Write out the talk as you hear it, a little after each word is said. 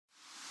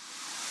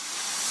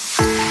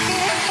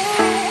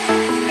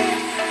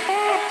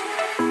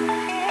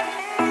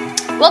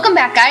Welcome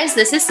back, guys.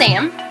 This is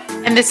Sam.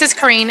 And this is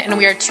Corrine, and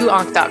we are two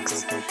Onc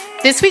Docs.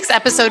 This week's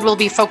episode will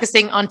be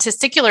focusing on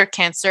testicular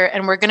cancer,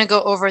 and we're going to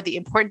go over the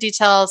important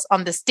details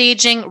on the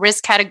staging,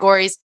 risk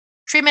categories,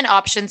 treatment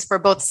options for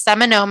both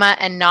seminoma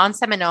and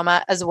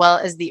non-seminoma, as well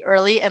as the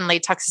early and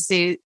late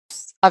toxicities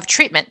of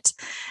treatment.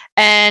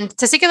 And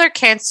testicular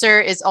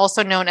cancer is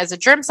also known as a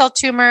germ cell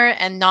tumor,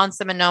 and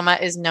non-seminoma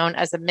is known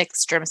as a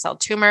mixed germ cell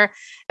tumor.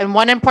 And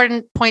one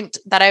important point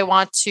that I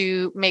want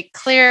to make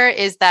clear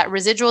is that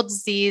residual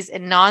disease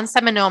in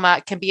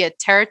non-seminoma can be a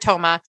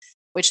teratoma,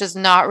 which does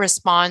not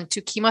respond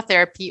to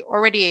chemotherapy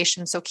or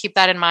radiation. So keep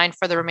that in mind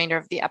for the remainder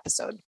of the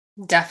episode.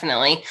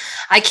 Definitely.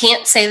 I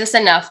can't say this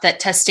enough that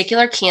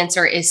testicular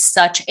cancer is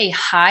such a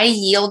high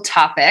yield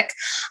topic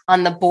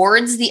on the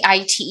boards, the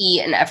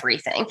ITE, and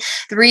everything.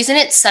 The reason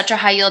it's such a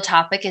high yield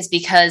topic is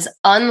because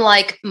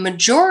unlike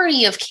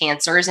majority of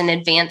cancers in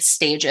advanced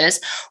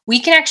stages, we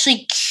can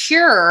actually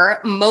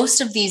cure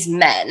most of these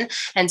men.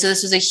 And so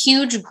this was a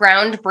huge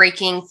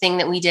groundbreaking thing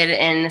that we did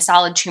in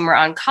solid tumor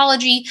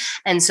oncology.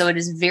 And so it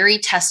is very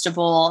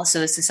testable. So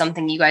this is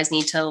something you guys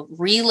need to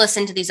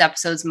re-listen to these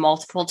episodes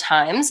multiple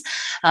times.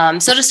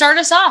 So to start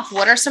us off,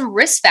 what are some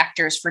risk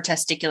factors for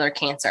testicular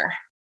cancer?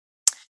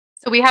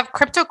 So we have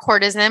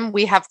cryptocortism,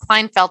 we have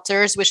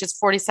Klinefelter's, which is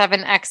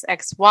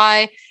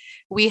 47XXY.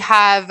 We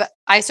have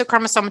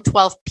isochromosome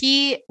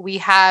 12p. We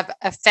have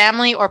a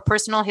family or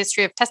personal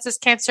history of testis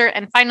cancer.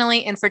 And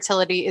finally,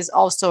 infertility is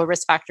also a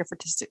risk factor for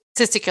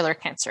testicular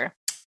cancer.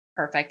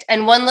 Perfect.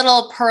 And one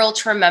little pearl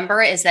to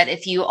remember is that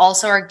if you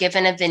also are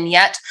given a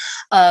vignette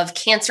of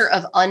cancer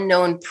of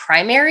unknown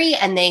primary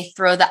and they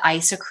throw the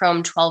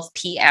isochrome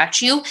 12p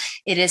at you,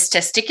 it is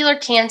testicular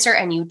cancer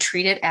and you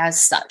treat it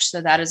as such.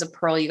 So that is a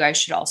pearl you guys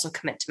should also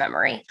commit to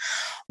memory.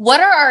 What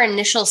are our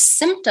initial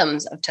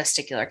symptoms of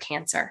testicular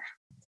cancer?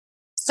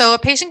 So a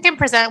patient can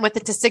present with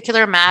a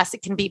testicular mass.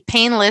 It can be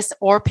painless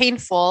or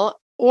painful,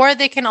 or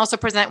they can also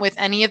present with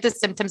any of the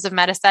symptoms of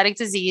metastatic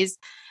disease.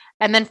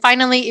 And then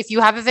finally, if you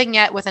have a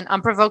vignette with an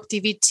unprovoked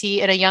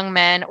DVT in a young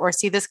man or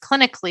see this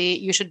clinically,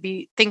 you should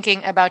be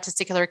thinking about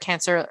testicular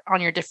cancer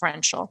on your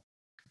differential.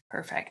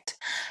 Perfect.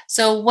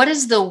 So what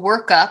is the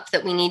workup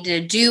that we need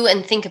to do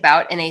and think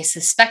about in a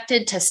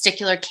suspected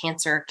testicular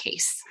cancer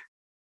case?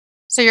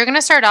 So you're going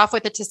to start off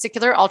with a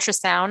testicular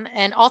ultrasound,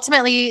 and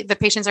ultimately the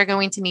patients are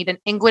going to need an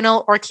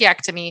inguinal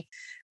orchiectomy,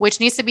 which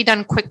needs to be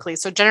done quickly.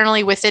 So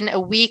generally within a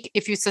week,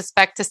 if you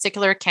suspect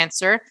testicular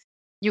cancer,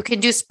 you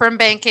can do sperm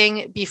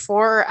banking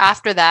before or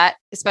after that,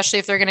 especially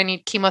if they're going to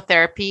need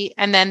chemotherapy.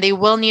 And then they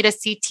will need a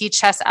CT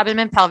chest,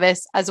 abdomen,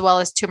 pelvis, as well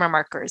as tumor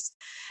markers.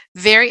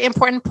 Very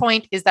important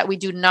point is that we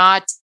do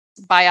not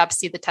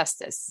biopsy the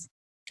testis.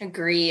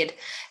 Agreed.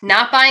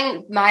 Not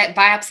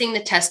biopsying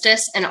the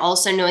testis and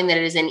also knowing that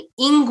it is an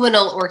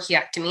inguinal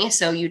orchiectomy.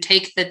 So you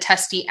take the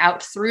testy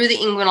out through the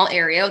inguinal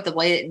area, the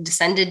way it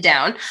descended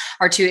down,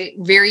 are two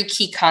very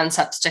key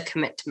concepts to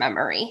commit to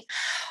memory.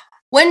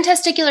 When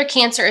testicular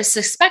cancer is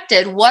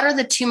suspected, what are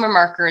the tumor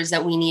markers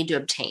that we need to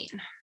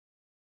obtain?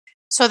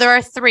 So there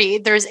are three.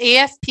 There's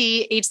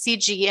AFP,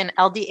 HCG, and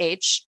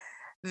LDH.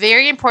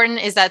 Very important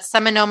is that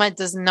seminoma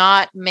does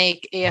not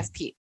make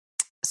AFP.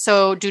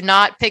 So do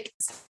not pick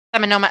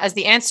seminoma as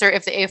the answer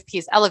if the AFP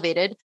is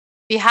elevated.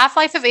 The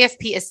half-life of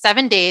AFP is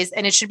 7 days,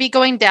 and it should be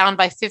going down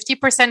by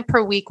 50%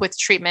 per week with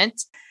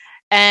treatment.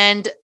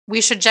 And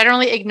we should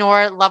generally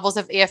ignore levels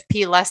of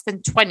AFP less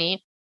than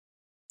 20.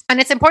 And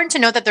it's important to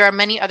note that there are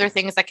many other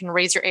things that can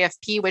raise your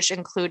AFP, which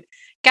include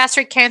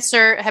gastric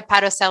cancer,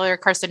 hepatocellular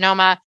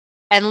carcinoma,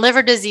 and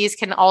liver disease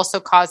can also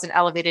cause an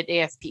elevated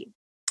AFP.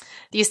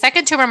 The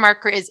second tumor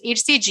marker is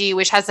HCG,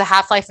 which has a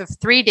half-life of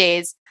 3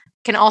 days,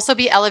 can also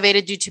be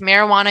elevated due to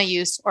marijuana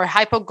use or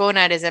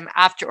hypogonadism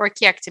after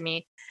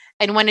orchiectomy.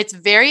 And when it's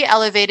very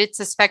elevated,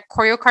 suspect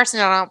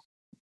choriocarcinoma,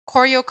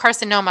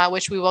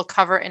 which we will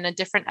cover in a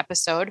different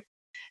episode.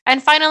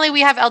 And finally,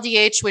 we have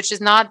LDH, which is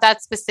not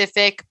that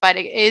specific, but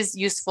it is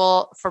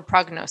useful for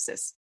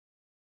prognosis.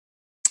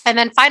 And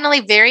then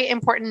finally, very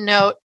important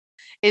note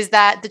is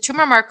that the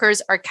tumor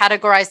markers are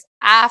categorized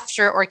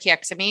after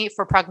orchiectomy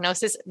for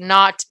prognosis,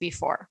 not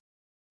before.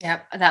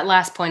 Yep, that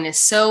last point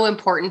is so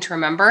important to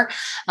remember.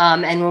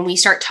 And when we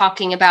start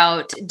talking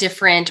about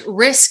different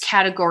risk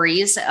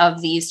categories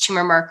of these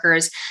tumor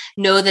markers,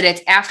 know that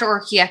it's after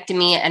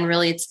orchiectomy and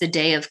really it's the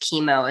day of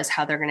chemo is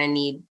how you're going to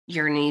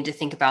need to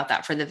think about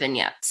that for the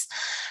vignettes.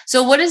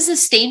 So what is the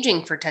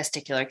staging for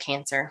testicular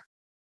cancer?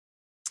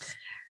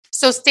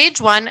 So stage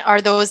 1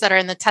 are those that are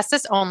in the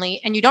testis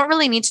only, and you don't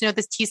really need to know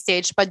this T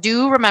stage, but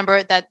do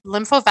remember that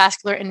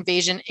lymphovascular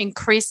invasion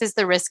increases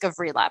the risk of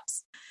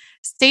relapse.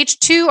 Stage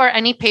 2 are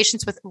any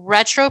patients with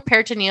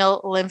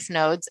retroperitoneal lymph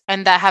nodes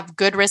and that have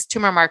good risk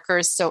tumor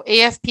markers. So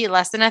AFP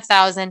less than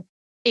 1,000,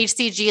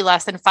 HCG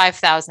less than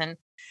 5,000.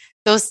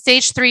 Those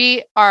stage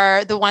 3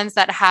 are the ones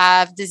that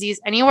have disease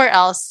anywhere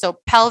else. So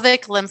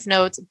pelvic lymph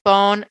nodes,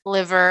 bone,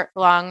 liver,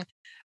 lung,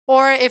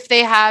 or if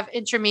they have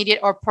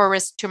intermediate or poor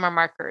risk tumor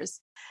markers.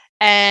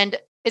 And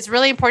it's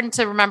really important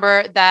to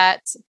remember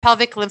that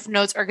pelvic lymph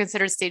nodes are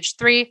considered stage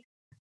 3.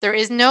 There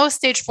is no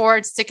stage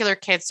 4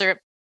 testicular cancer.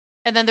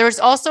 And then there's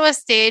also a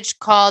stage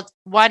called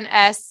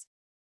 1S,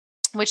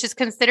 which is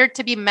considered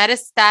to be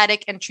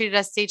metastatic and treated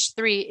as stage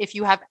 3 if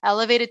you have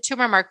elevated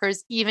tumor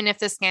markers, even if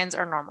the scans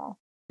are normal.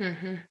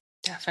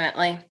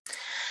 Definitely.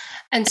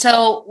 And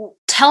so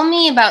tell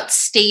me about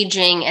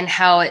staging and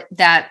how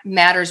that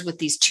matters with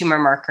these tumor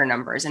marker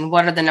numbers, and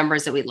what are the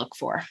numbers that we look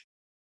for?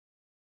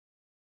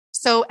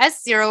 So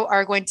S0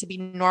 are going to be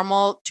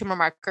normal tumor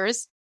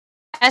markers.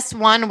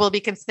 S1 will be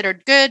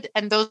considered good,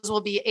 and those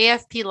will be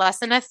AFP less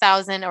than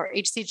 1,000 or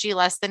HCG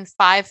less than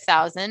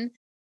 5,000,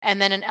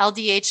 and then an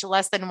LDH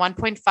less than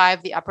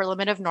 1.5, the upper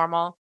limit of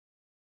normal.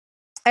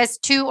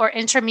 S2 or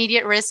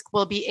intermediate risk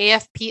will be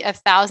AFP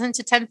 1,000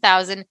 to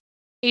 10,000,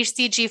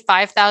 HCG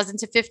 5,000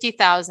 to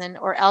 50,000,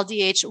 or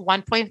LDH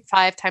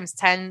 1.5 times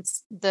 10,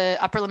 the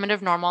upper limit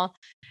of normal.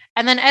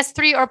 And then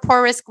S3 or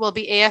poor risk will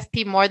be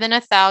AFP more than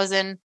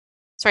 10,000,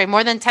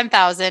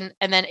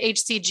 and then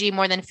HCG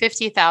more than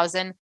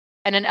 50,000,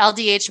 and an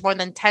LDH more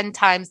than 10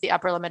 times the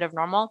upper limit of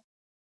normal.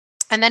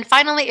 And then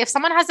finally, if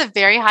someone has a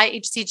very high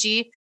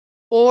HCG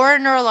or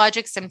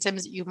neurologic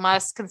symptoms, you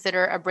must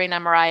consider a brain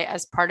MRI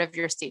as part of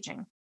your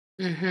staging.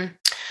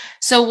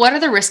 So what are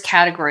the risk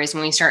categories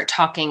when we start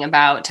talking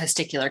about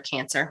testicular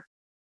cancer?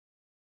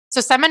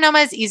 So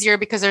seminoma is easier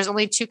because there's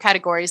only 2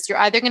 categories. You're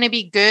either going to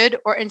be good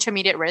or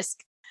intermediate risk.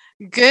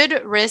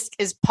 Good risk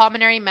is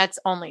pulmonary mets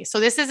only.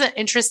 So this is an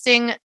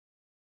interesting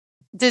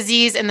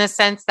disease in the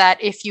sense that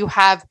if you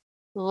have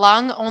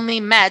lung-only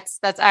mets,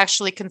 that's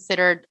actually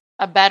considered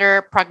a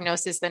better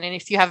prognosis than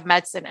if you have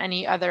mets in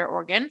any other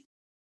organ.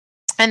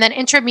 And then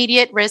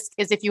intermediate risk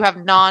is if you have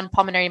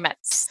non-pulmonary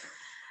mets.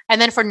 And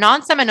then for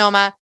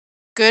non-seminoma,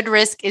 good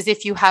risk is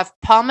if you have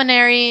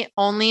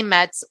pulmonary-only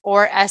mets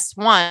or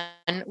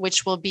S1,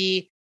 which will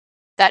be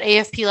that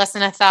AFP less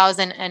than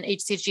 1,000 and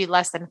HCG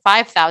less than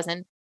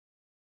 5,000.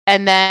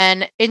 And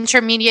then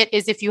intermediate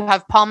is if you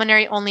have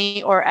pulmonary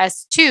only or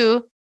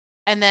S2.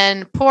 And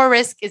then poor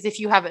risk is if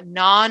you have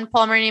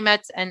non-pulmonary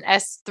mets and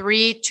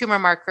S3 tumor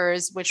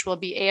markers, which will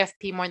be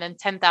AFP more than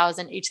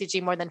 10,000,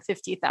 HCG more than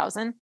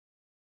 50,000.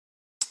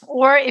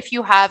 Or if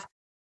you have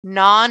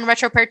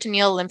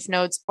non-retroperitoneal lymph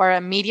nodes or a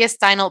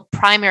mediastinal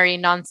primary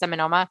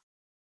non-seminoma.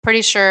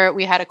 Pretty sure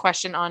we had a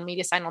question on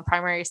mediastinal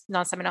primary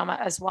non-seminoma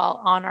as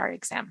well on our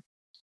exam.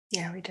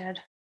 Yeah, we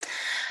did.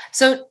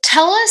 So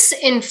tell us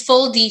in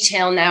full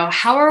detail now,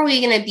 how are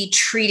we going to be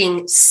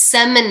treating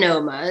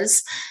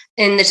seminomas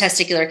in the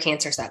testicular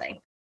cancer setting?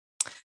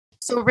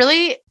 So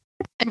really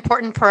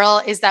important,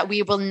 Pearl, is that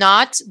we will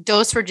not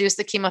dose reduce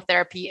the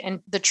chemotherapy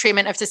in the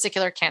treatment of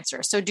testicular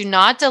cancer. So do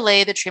not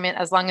delay the treatment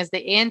as long as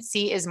the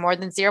ANC is more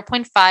than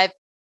 0.5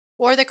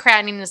 or the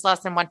creatinine is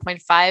less than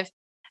 1.5.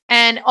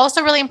 And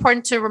also really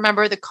important to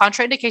remember the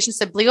contraindications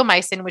to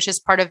bleomycin, which is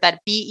part of that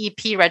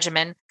BEP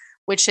regimen,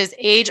 which is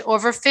age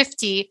over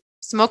 50,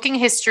 smoking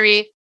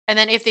history. And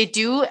then if they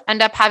do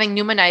end up having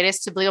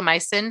pneumonitis to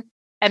bleomycin,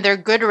 and they're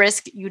good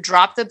risk, you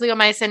drop the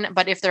bleomycin,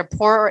 but if they're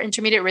poor or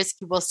intermediate risk,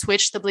 you will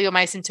switch the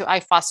bleomycin to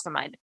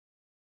ifosfamide.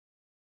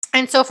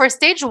 And so for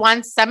stage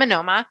 1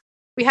 seminoma,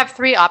 we have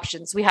 3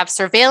 options. We have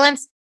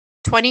surveillance,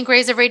 20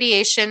 grays of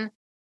radiation,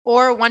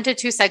 or 1 to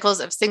 2 cycles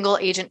of single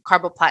agent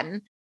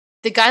carboplatin.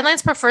 The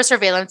guidelines prefer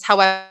surveillance.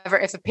 However,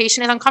 if a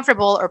patient is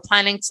uncomfortable or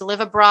planning to live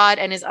abroad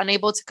and is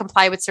unable to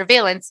comply with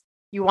surveillance,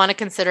 you want to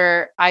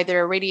consider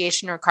either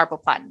radiation or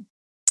carboplatin.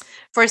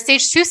 For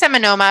stage 2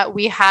 seminoma,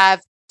 we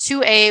have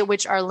 2A,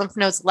 which are lymph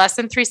nodes less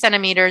than 3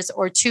 centimeters,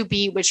 or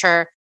 2B, which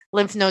are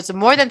lymph nodes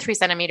more than 3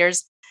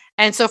 centimeters.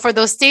 And so for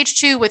those stage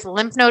 2 with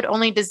lymph node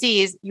only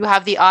disease, you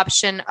have the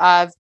option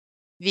of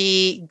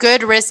the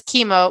good risk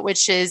chemo,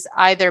 which is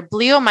either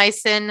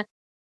bleomycin,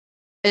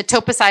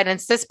 etoposide, and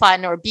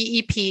cisplatin, or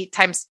BEP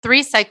times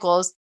 3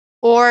 cycles,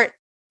 or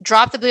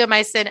drop the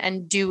bleomycin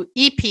and do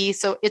EP,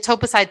 so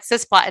etoposide,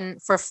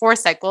 cisplatin for 4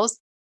 cycles.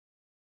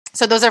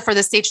 So those are for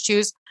the stage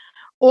 2s.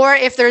 Or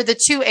if they're the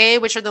 2A,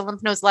 which are the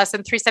lymph nodes less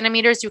than 3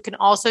 centimeters, you can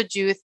also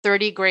do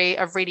 30 gray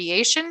of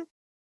radiation.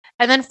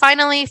 And then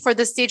finally, for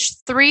the stage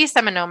 3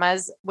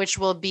 seminomas, which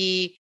will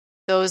be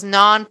those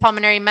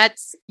non-pulmonary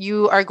mets,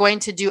 you are going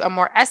to do a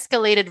more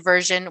escalated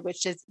version,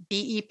 which is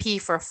BEP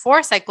for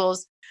 4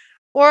 cycles.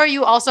 Or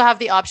you also have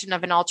the option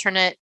of an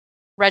alternate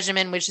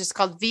regimen, which is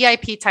called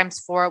VIP times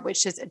 4,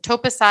 which is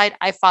etoposide,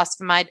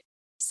 ifosfamide,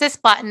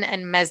 cisplatin,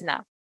 and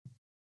mesna.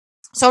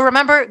 So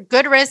remember,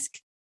 good risk,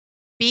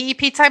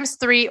 BEP times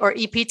 3 or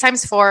EP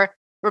times 4.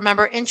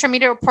 Remember,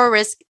 intermediate or poor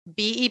risk,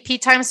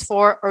 BEP times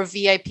 4 or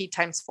VIP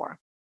times 4.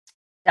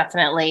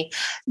 Definitely.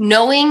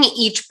 Knowing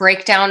each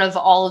breakdown of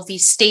all of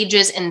these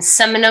stages and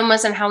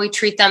seminomas and how we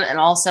treat them, and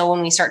also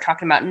when we start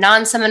talking about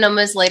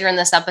non-seminomas later in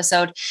this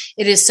episode,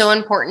 it is so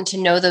important to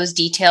know those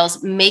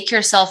details. Make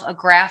yourself a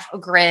graph, a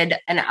grid,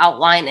 an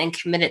outline, and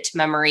commit it to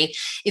memory.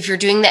 If you're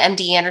doing the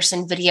MD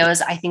Anderson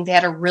videos, I think they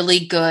had a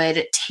really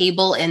good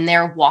table in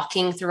there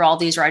walking through all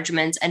these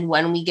regimens and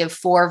when we give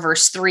 4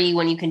 versus 3,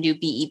 when you can do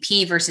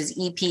BEP versus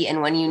EP,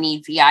 and when you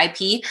need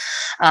VIP.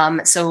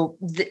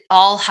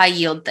 All high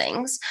yield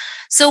things.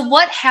 So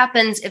what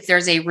happens if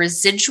there's a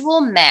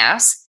residual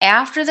mass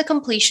after the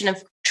completion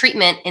of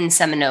treatment in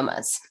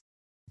seminomas?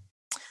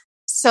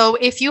 So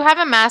if you have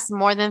a mass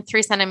more than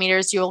 3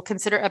 centimeters, you will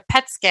consider a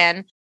PET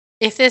scan.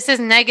 If this is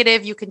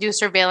negative, you can do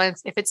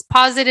surveillance. If it's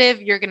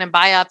positive, you're going to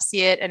biopsy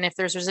it. And if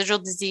there's residual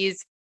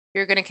disease,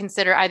 you're going to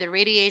consider either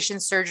radiation,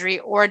 surgery,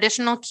 or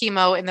additional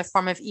chemo in the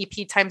form of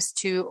EP times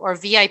 2 or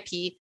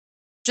VIP.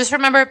 Just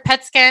remember,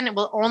 PET scan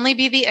will only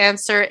be the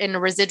answer in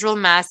residual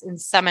mass in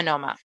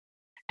seminoma.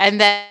 And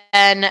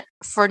then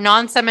for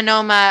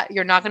non-seminoma,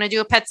 you're not going to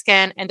do a PET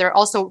scan, and they're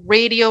also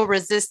radio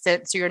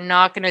resistant, so you're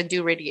not going to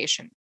do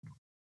radiation.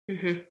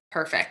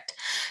 Perfect.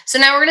 So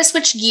now we're going to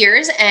switch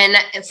gears, and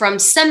from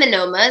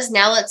seminomas,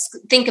 now let's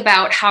think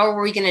about how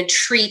are we going to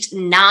treat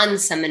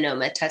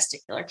non-seminoma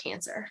testicular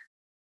cancer.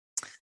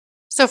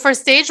 So for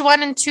stage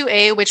 1 and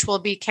 2A, which will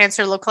be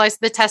cancer localized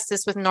to the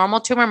testis with normal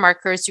tumor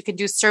markers, you can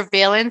do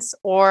surveillance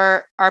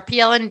or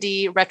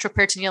RPLND,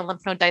 retroperitoneal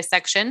lymph node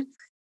dissection.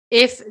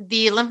 If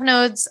the lymph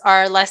nodes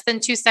are less than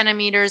 2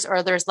 centimeters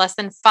or there's less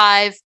than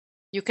 5,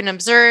 you can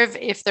observe.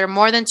 If they're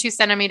more than 2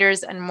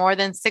 centimeters and more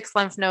than 6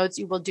 lymph nodes,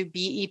 you will do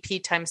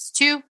BEP times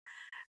 2.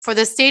 For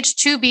the stage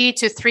 2B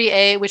to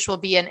 3A, which will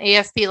be an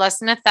AFP less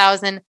than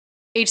 1,000,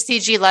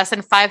 HCG less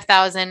than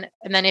 5,000,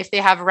 and then if they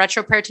have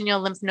retroperitoneal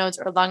lymph nodes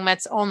or lung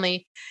mets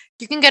only,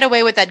 you can get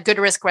away with that good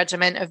risk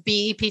regimen of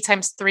BEP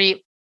times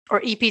 3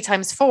 or EP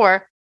times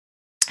 4.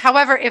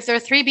 However, if they're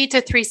 3B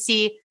to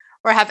 3C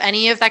or have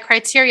any of that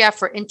criteria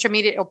for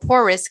intermediate or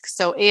poor risk,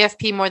 so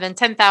AFP more than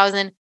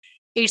 10,000,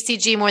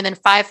 HCG more than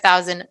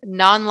 5,000,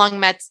 non-lung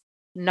mets,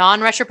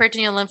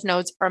 non-retroperitoneal lymph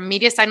nodes, or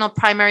mediastinal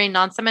primary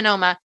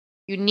non-seminoma,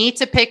 you need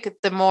to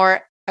pick the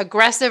more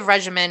aggressive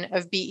regimen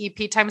of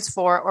BEP times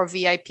 4 or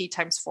VIP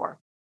times 4.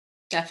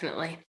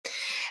 Definitely.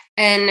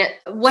 And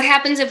what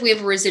happens if we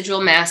have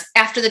residual mass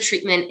after the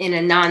treatment in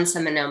a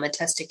non-seminoma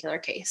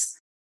testicular case?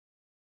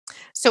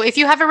 So if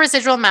you have a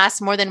residual mass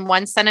more than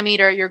 1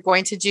 centimeter, you're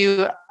going to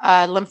do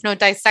a lymph node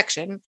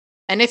dissection.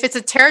 And if it's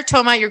a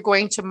teratoma, you're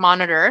going to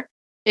monitor.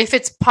 If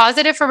it's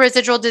positive for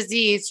residual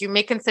disease, you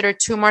may consider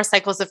 2 more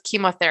cycles of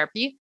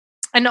chemotherapy.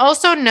 And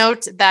also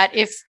note that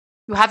if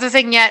you have a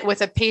vignette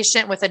with a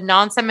patient with a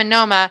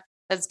non-seminoma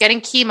that's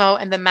getting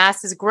chemo and the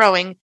mass is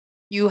growing,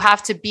 you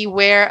have to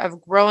beware of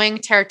growing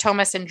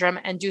teratoma syndrome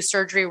and do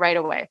surgery right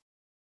away.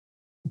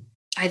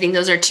 I think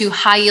those are 2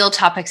 high yield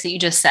topics that you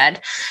just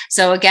said.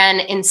 So again,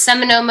 in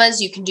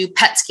seminomas, you can do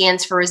PET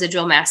scans for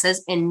residual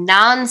masses. In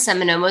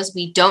non-seminomas,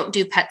 we don't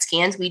do PET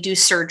scans, we do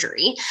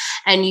surgery.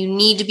 And you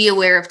need to be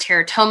aware of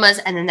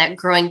teratomas and then that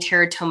growing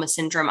teratoma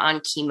syndrome on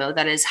chemo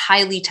that is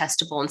highly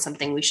testable and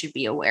something we should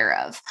be aware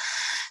of.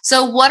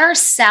 So what are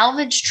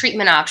salvage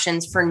treatment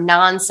options for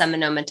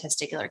non-seminoma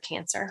testicular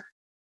cancer?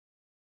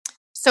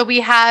 So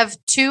we have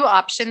 2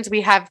 options.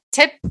 We have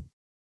TIP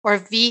or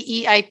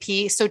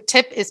VEIP. So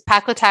TIP is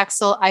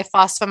paclitaxel,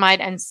 ifosfamide,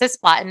 and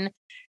cisplatin.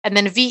 And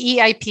then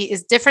VEIP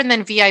is different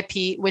than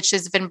VIP, which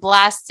is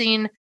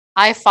vinblastine,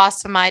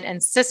 ifosfamide, and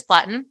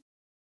cisplatin.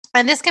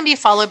 And this can be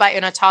followed by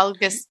an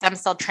autologous stem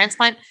cell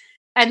transplant.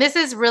 And this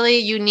is really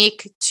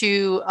unique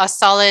to a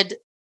solid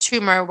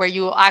tumor where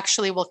you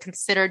actually will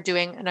consider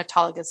doing an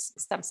autologous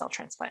stem cell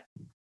transplant.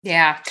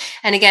 Yeah.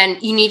 And again,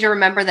 you need to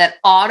remember that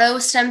auto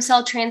stem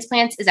cell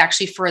transplants is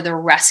actually for the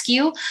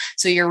rescue.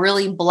 So you're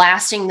really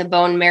blasting the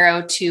bone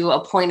marrow to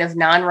a point of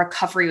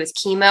non-recovery with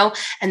chemo,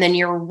 and then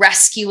you're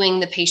rescuing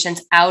the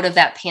patients out of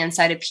that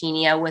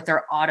pancytopenia with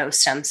their auto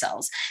stem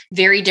cells.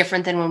 Very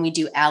different than when we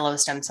do allo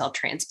stem cell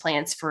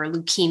transplants for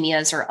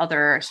leukemias or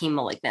other heme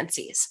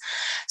malignancies.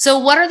 So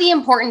what are the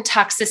important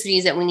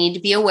toxicities that we need to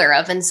be aware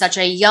of in such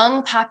a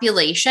young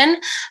population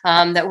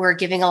that we're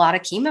giving a lot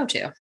of chemo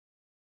to?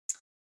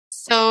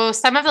 So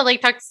some of the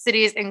late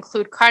toxicities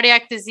include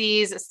cardiac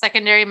disease,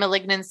 secondary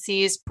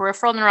malignancies,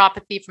 peripheral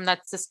neuropathy from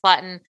that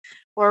cisplatin,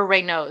 or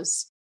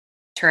Raynaud's.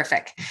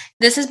 Terrific.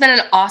 This has been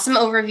an awesome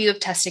overview of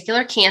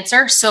testicular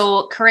cancer.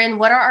 So Corinne,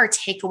 what are our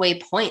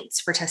takeaway points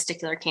for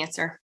testicular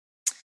cancer?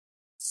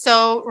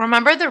 So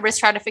remember the risk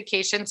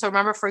stratification. So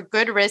remember for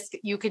good risk,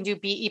 you can do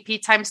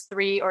BEP times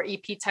 3 or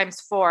EP times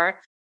 4.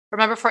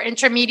 Remember for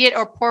intermediate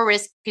or poor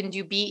risk, you can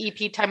do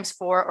BEP times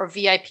 4 or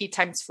VIP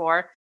times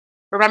 4.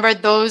 Remember,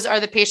 those are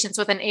the patients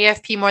with an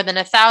AFP more than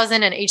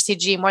 1,000 and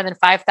HCG more than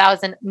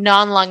 5,000,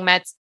 non-lung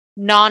mets,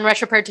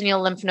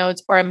 non-retroperitoneal lymph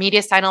nodes, or a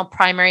mediastinal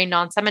primary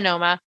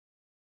non-seminoma.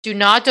 Do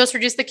not dose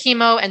reduce the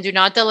chemo and do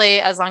not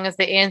delay as long as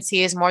the ANC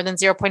is more than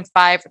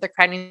 0.5 or the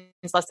creatinine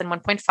is less than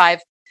 1.5.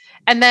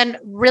 And then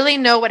really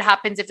know what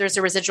happens if there's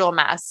a residual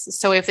mass.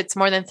 So if it's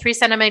more than 3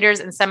 centimeters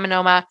in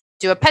seminoma,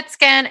 do a PET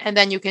scan, and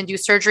then you can do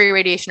surgery,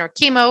 radiation, or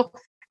chemo.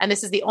 And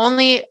this is the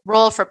only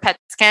role for PET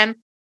scan.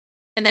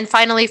 And then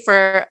finally,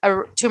 for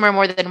a tumor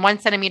more than 1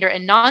 centimeter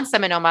in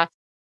non-seminoma,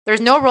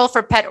 there's no role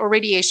for PET or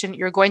radiation.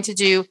 You're going to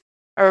do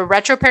a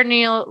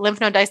retroperitoneal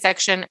lymph node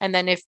dissection. And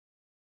then if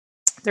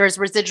there's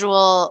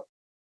residual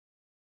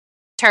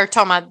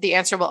teratoma, the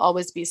answer will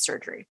always be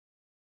surgery.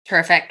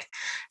 Terrific.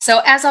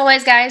 So as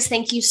always, guys,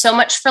 thank you so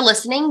much for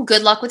listening.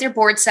 Good luck with your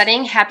board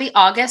setting. Happy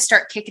August.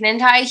 Start kicking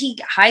into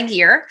high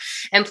gear.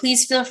 And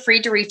please feel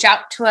free to reach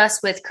out to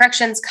us with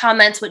corrections,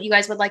 comments, what you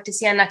guys would like to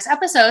see on next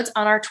episodes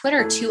on our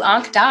Twitter,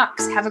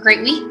 2OncDocs. Have a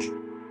great week.